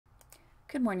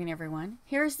Good morning, everyone.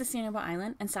 Here is the Sanibel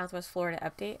Island and Southwest Florida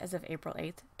update as of April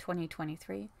 8th,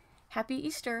 2023. Happy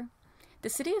Easter! The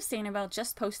City of Sanibel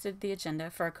just posted the agenda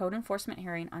for a code enforcement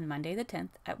hearing on Monday the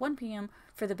 10th at 1 p.m.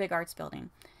 for the Big Arts Building.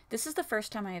 This is the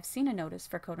first time I have seen a notice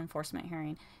for code enforcement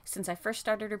hearing since I first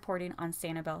started reporting on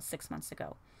Sanibel 6 months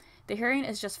ago. The hearing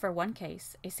is just for one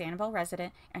case. A Sanibel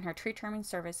resident and her tree trimming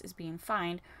service is being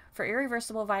fined for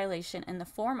irreversible violation in the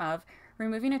form of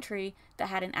removing a tree that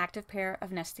had an active pair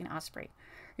of nesting osprey.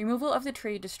 Removal of the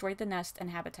tree destroyed the nest and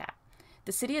habitat.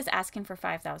 The city is asking for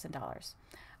 $5,000.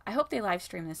 I hope they live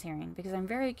stream this hearing because I'm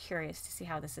very curious to see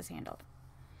how this is handled.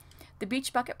 The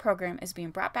Beach Bucket program is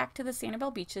being brought back to the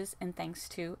Sanibel beaches and thanks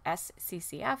to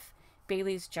SCCF,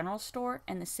 Bailey's General Store,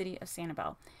 and the City of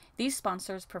Sanibel. These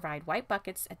sponsors provide white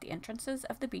buckets at the entrances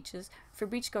of the beaches for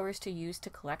beachgoers to use to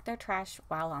collect their trash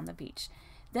while on the beach.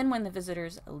 Then when the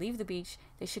visitors leave the beach,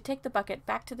 they should take the bucket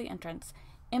back to the entrance,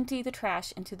 empty the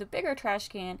trash into the bigger trash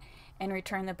can, and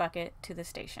return the bucket to the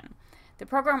station. The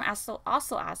program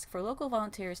also asks for local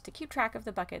volunteers to keep track of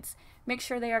the buckets, make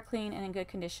sure they are clean and in good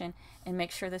condition, and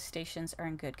make sure the stations are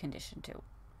in good condition too.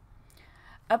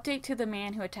 Update to the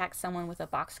man who attacked someone with a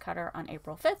box cutter on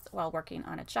April 5th while working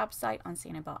on a job site on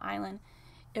Sanibel Island.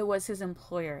 It was his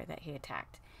employer that he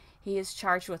attacked. He is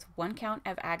charged with 1 count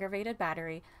of aggravated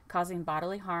battery causing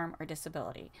bodily harm or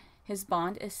disability. His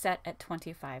bond is set at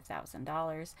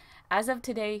 $25,000. As of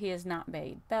today, he has not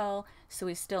paid bail, so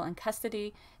he's still in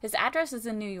custody. His address is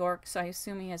in New York, so I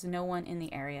assume he has no one in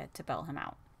the area to bail him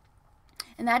out.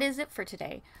 And that is it for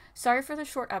today. Sorry for the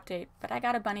short update, but I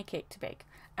got a bunny cake to bake.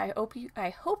 I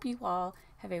hope you all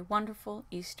have a wonderful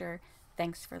Easter.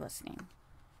 Thanks for listening.